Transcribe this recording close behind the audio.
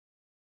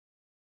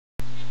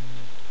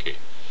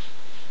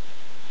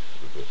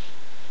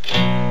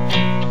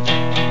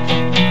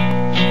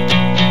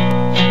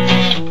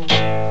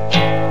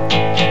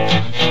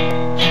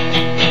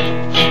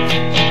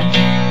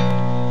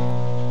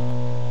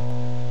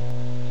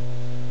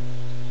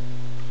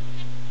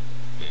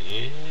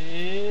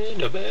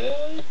Not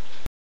bad.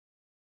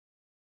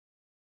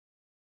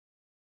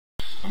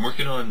 I'm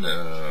working on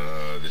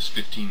this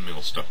 15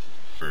 mil stuff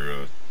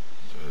for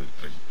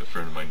a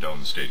friend of mine down in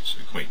the States,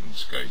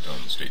 acquaintance guy down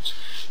in the States,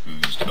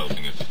 who's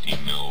developing a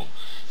 15 mil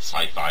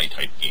sci-fi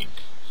type game.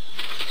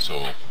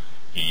 So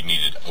he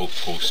needed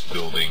outpost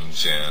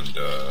buildings and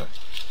you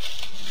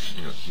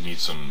know, he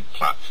needs some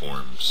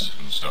platforms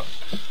and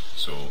stuff.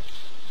 So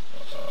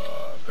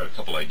I've got a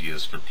couple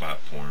ideas for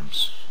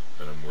platforms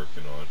that I'm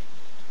working on.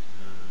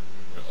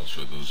 I'll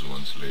show those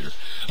ones later.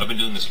 I've been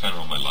doing this kind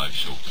of on my live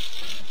show.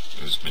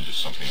 It's been just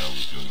something I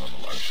was doing on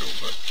the live show,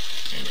 but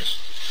anyways.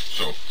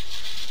 So,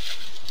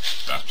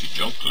 back to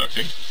junk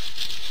collecting.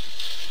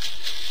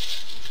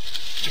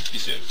 Check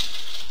this out.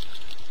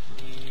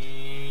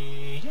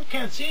 You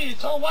can't see,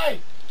 it's all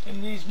white,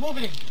 and he's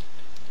moving.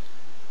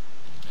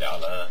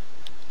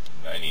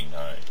 $1.99.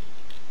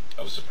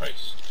 That was the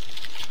price.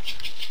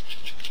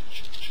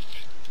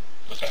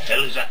 What the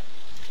hell is that?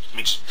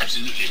 Makes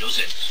absolutely no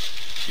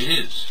sense. It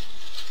is.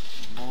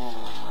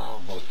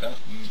 About that,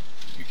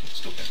 you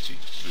still can't see.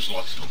 There's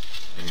lots of them.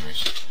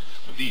 Anyways,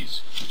 but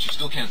these, which you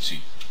still can't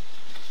see,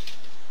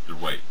 they're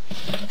white.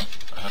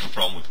 I have a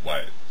problem with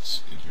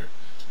whites in here.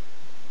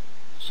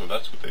 So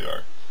that's what they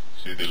are.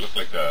 See, they look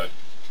like that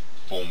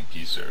foam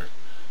piece there,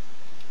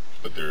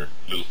 but they're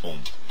little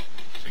foam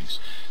things.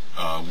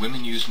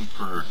 Women use them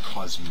for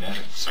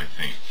cosmetics, I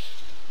think.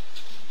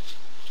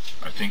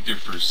 I think they're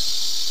for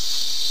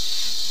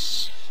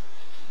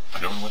I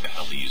don't know what the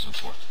hell they use them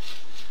for.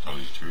 Tell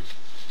you the truth.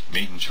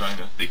 Made in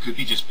China. They could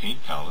be just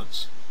paint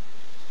palettes.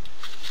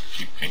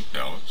 Cheap paint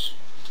palettes.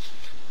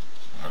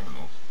 I don't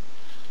know.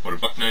 But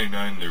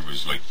 $1.99 there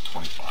was like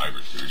 25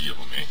 or 30 of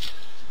them, eh?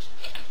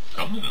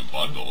 Come in a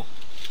bundle.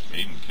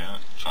 Made in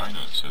China,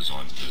 it says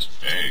on this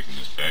bag, and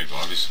this bag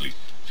obviously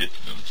fit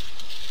them.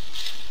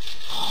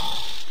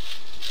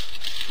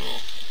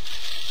 So,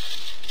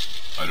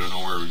 I don't know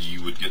where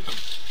you would get them.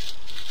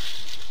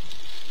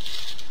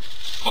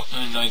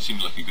 $1.99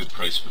 seemed like a good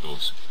price for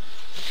those.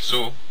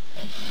 So,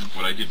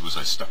 what I did was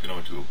I stuck it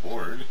onto a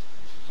board,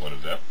 one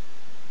of them.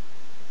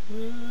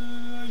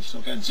 I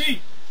still can't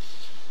see.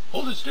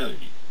 Hold it still.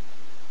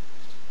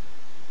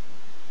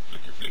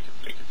 Flicker, flicker,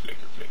 flicker,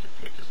 flicker, flicker,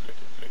 flicker,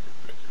 flicker, flicker,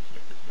 flicker,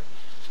 flicker, flicker.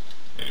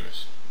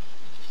 Anyways,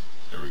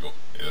 there we go.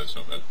 Yeah, that's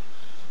not bad.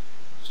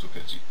 Still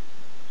can't see.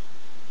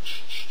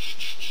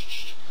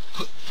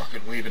 Quit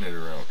fucking waving it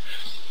around.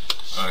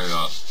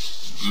 I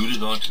glued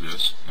it onto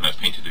this, and I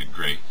painted it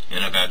gray,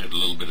 and I've added a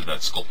little bit of that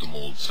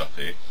Sculptamold stuff,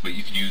 eh? But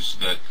you can use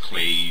that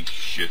clay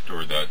shit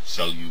or that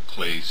Celu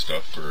clay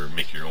stuff or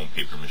make your own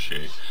paper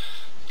mache,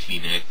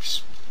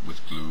 Kleenex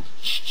with glue,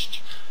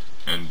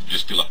 and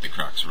just fill up the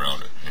cracks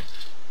around it, eh?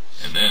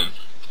 And then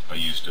I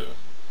used a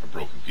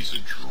broken piece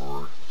of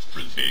drawer for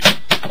the base.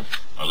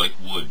 I like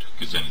wood,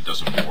 because then it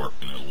doesn't warp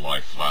and it'll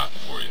lie flat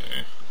for you,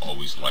 eh?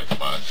 Always lie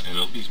flat, and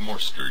it'll be more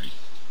sturdy.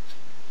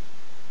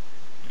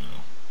 You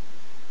know.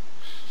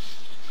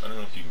 I don't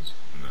know if you can.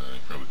 No,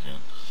 you probably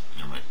can't.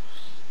 Never mind.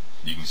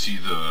 You can see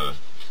the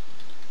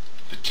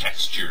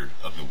texture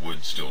of the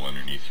wood still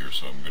underneath here,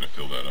 so I'm going to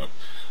fill that up.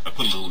 I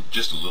put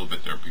just a little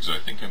bit there because I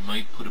think I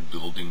might put a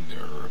building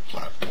there or a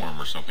platform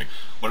or something.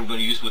 What I'm going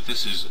to use with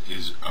this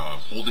is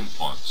holding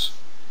fonts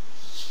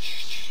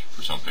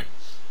for something.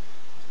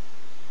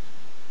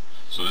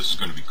 So this is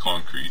going to be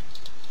concrete.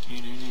 So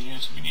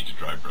we need to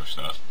dry brush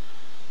that.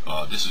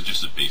 This is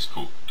just a base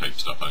coat type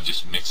stuff. I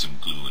just mix some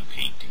glue and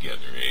paint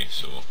together, eh?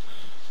 So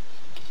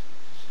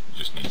it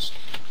just needs,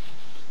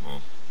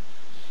 well,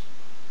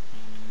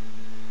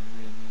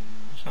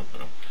 it's not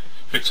bad.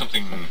 Pick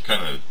something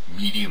kind of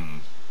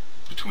medium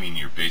between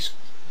your base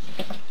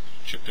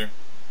chip there.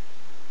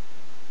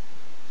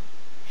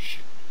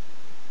 Shit.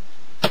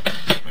 Might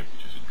be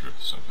just a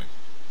drift something.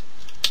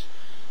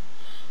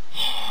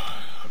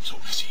 I'm so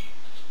messy.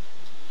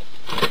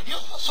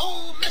 You're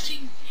so messy.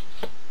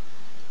 Need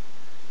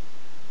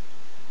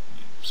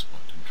a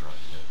spot to dry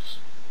this.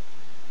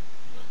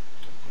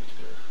 Don't put it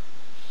there.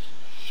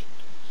 Shit.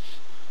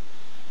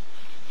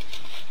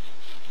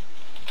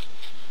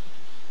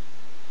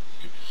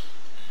 Good.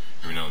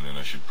 Every now and then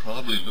I should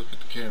probably look at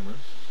the camera.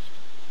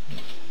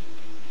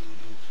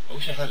 I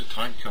wish I had a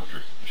time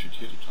counter. I should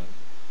hit a time.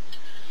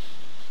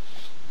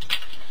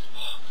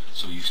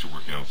 So used to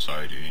working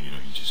outside, you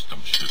know, you just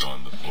dump shit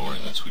on the floor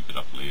and then sweep it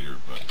up later,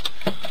 but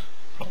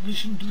probably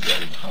shouldn't do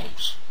that in the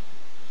house.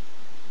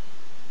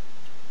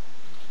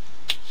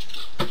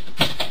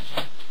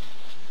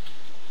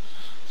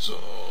 So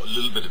a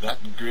little bit of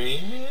that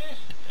gray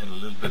and a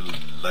little bit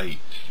of light,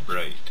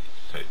 bright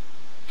type.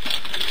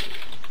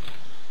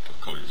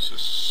 What color is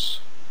this?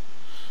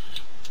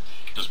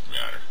 Doesn't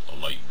matter. A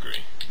light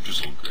gray,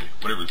 drizzle gray,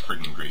 whatever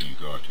friggin' gray you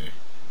got, eh?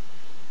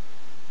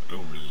 I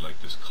don't really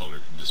like this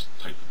color, this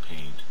type of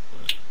paint,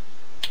 but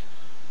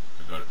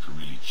I got it for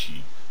really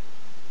cheap.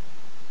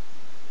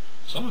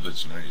 Some of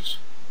it's nice.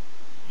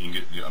 You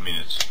can get, I mean,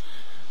 it's,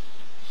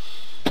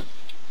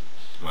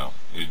 well,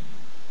 it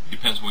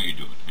depends what you're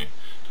doing. Eh?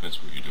 Depends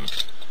what you're doing.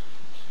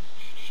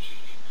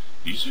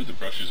 These are the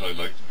brushes I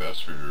like the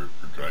best for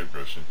dry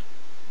brushing.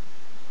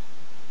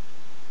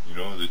 You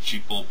know, the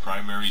cheap old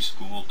primary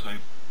school type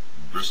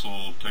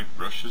bristle type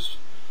brushes.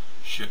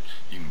 Shit,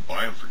 you can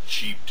buy them for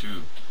cheap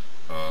too.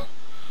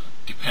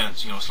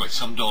 Depends, you know, it's like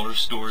some dollar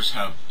stores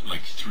have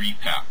like 3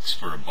 packs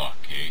for $1,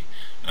 eh?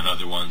 And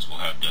other ones will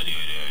have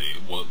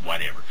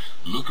whatever.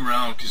 Look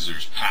around, because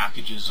there's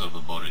packages of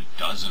about a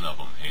dozen of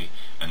them, eh?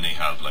 And they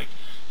have like,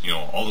 you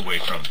know, all the way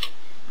from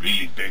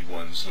really big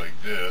ones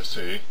like this,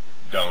 eh?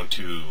 Down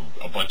to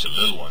a bunch of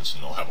little ones,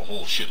 and they'll have a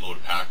whole shitload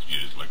of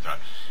packages like that.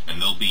 And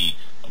they'll be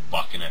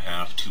 $1.50,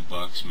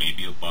 $2,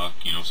 maybe $1,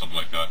 you know, something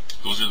like that.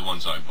 Those are the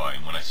ones I buy,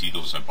 and when I see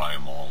those, I buy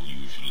them all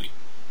usually.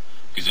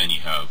 Because then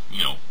you have,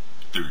 you know,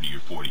 30 or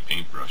 40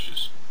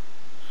 paintbrushes.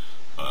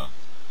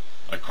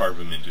 I carve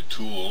them into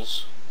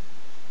tools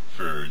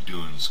for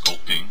doing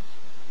sculpting.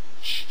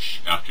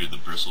 After the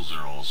bristles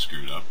are all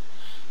screwed up,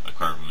 I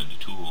carve them into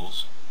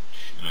tools,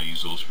 and I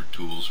use those for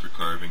tools for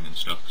carving and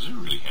stuff, because they're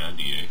really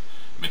handy, eh?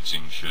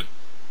 Mixing shit.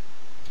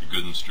 They're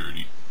good and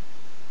sturdy.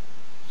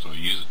 So I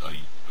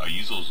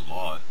use those a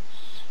lot.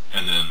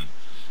 And then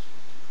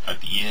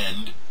at the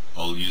end,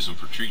 I'll use them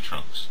for tree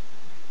trunks.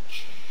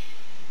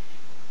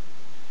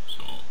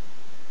 So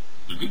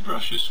they're good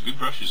brushes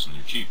and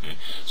they're cheap, eh?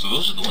 So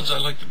those are the ones I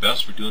like the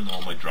best for doing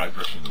all my dry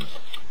brushing with.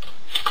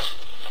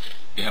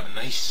 They have a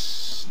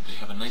nice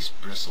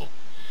bristle.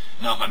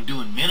 Now if I'm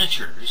doing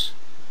miniatures,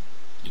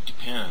 it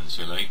depends.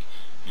 I like,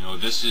 you know,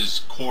 this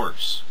is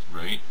coarse,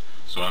 right?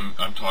 So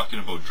I'm talking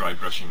about dry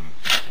brushing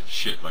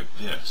shit like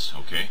this,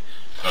 okay?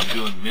 If I'm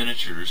doing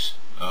miniatures,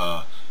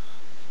 well,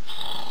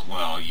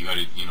 you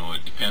gotta, you know,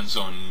 it depends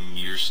on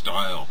your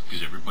style,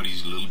 because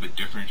everybody's a little bit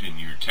different and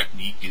your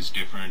technique is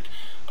different.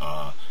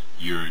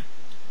 Your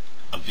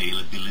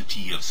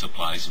availability of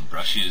supplies and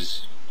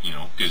brushes, you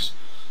know, because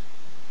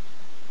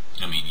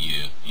I mean,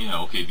 you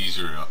know, okay, these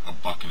are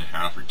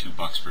 $1.50 or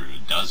 $2 for a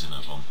dozen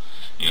of them.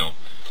 You know,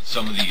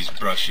 some of these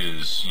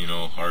brushes, you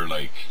know, are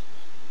like,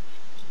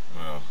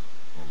 well,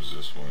 what was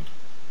this one?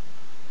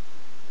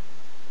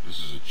 This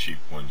is a cheap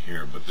one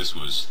here, but this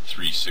was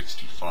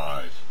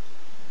 $3.65.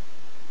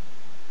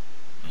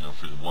 You know,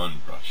 for the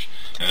one brush.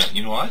 And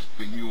you know,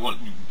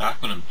 back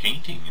when I'm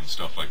painting and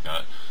stuff like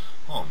that,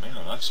 oh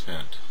man, I've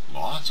spent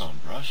lots on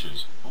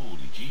brushes.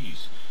 Holy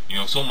jeez. You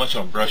know, so much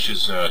on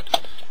brushes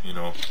that, you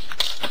know,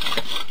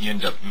 you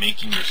end up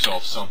making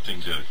yourself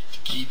something to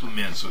keep them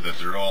in so that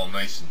they're all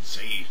nice and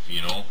safe,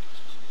 you know?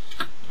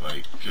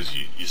 Like, because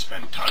you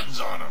spend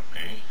tons on them,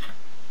 eh?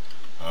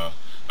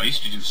 I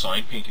used to do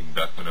sign painting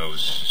back when I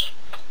was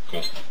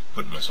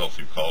putting myself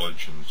through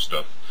college and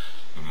stuff,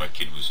 when my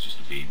kid was just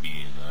a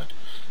baby and that.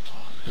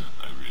 Oh man,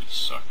 I really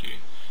sucked, eh?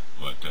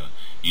 But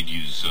you'd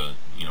use,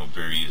 you know,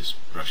 various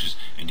brushes,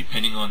 and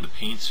depending on the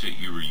paints that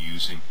you were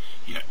using,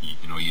 you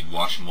know, you'd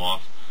wash them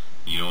off,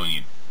 you know, and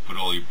you'd put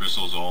all your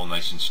bristles all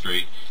nice and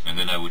straight, and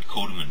then I would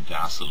coat them in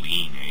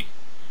Vaseline, eh?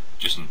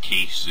 Just in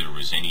case there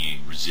was any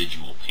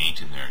residual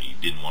paint in there and you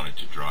didn't want it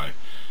to dry.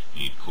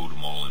 And you'd coat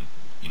them all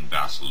in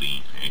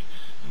Vaseline, eh?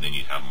 And then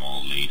you'd have them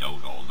all laid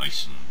out all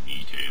nice and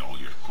neat, eh? All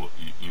your,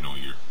 you know,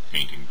 your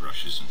painting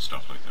brushes and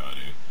stuff like that,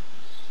 eh?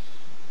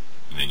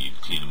 And then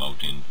you'd clean them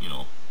out in, you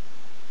know,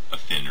 a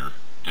thinner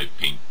type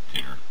paint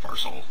thinner,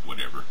 Parcel,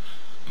 whatever,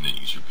 and then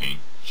use your paint.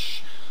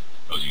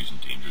 I was using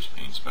dangerous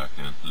paints back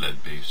then,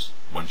 lead based,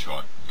 one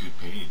shot, good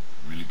paint,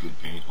 really good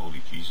paint,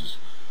 holy Jesus.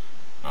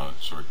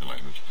 Sorry for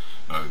language.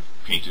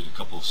 Painted a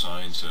couple of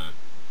signs that,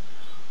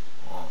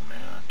 oh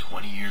man,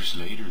 20 years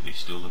later they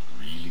still look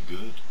really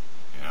good.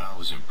 Yeah, I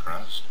was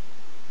impressed.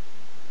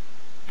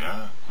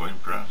 Yeah, quite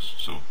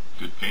impressed. So,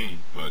 good paint,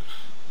 but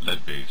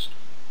lead based.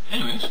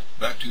 Anyways,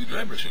 back to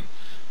dry brushing.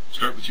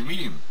 Start with your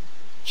medium.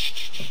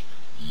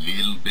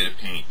 Little bit of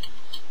paint.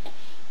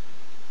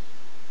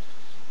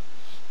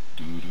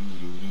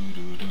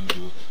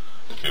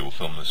 Okay, we'll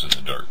film this in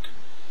the dark.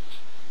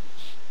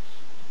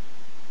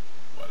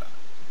 Voila.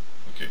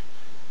 Okay.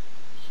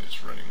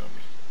 It's running on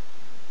me.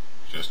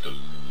 Just a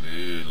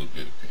little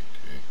bit of paint,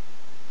 okay?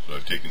 So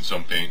I've taken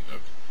some paint,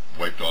 I've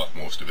wiped off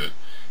most of it.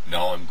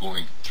 Now I'm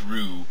going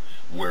through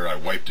where I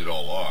wiped it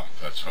all off.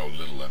 That's how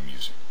little I'm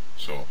using.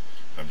 So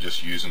I'm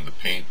just using the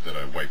paint that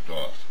I wiped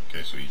off.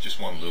 Okay, so you just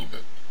want a little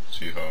bit.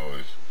 See how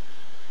I've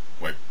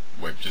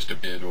wiped just a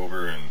bit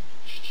over, and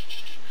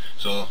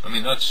so I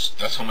mean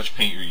that's how much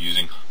paint you're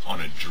using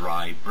on a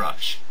dry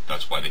brush.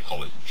 That's why they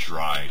call it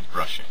dry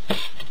brushing.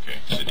 Okay,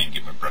 so I didn't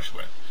get my brush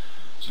wet.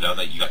 So now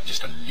that you got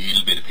just a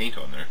little bit of paint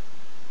on there,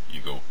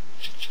 you go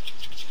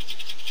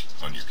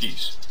on your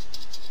piece.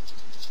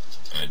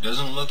 And it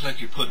doesn't look like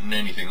you're putting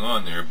anything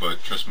on there,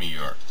 but trust me, you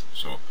are.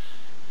 So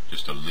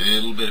just a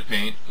little bit of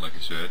paint, like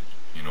I said,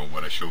 you know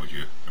what I showed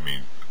you. I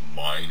mean,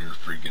 minor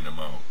freaking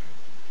amount.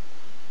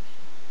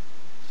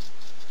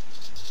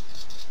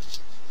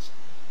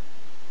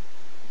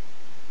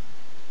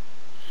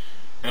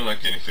 And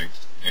like anything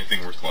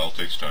worthwhile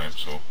takes time,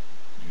 so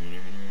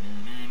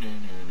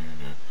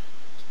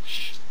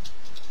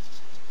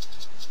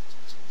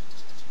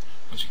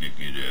once you get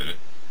good at it,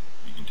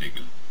 you can take a,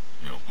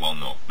 you know, well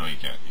no you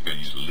can't. You gotta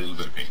use a little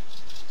bit of paint.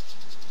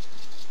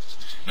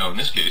 Now in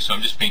this case,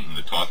 I'm just painting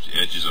the top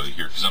edges out of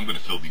here because I'm going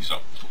to fill these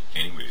up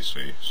anyways,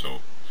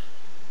 so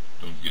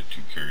don't get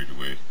too carried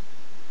away.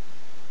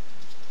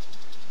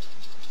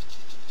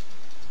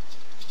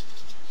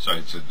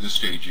 Besides, at this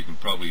stage you can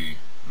probably,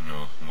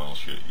 well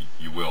shit,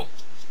 you will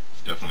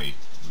definitely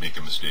make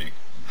a mistake,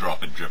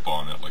 drop a drip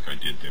on it like I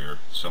did there,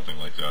 something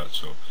like that.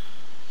 So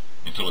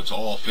until it's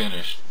all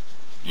finished,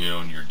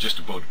 and you're just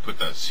about to put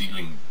that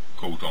sealing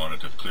coat on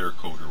it, a clear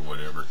coat or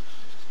whatever,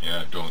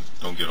 yeah,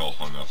 don't get all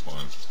hung up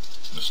on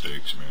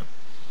mistakes, man.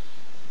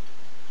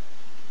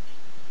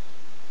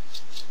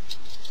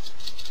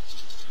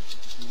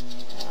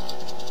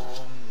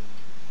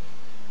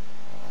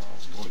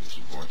 Boy, this is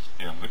boring.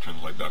 Yeah, I'm going to turn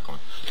the light back on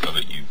now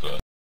that you've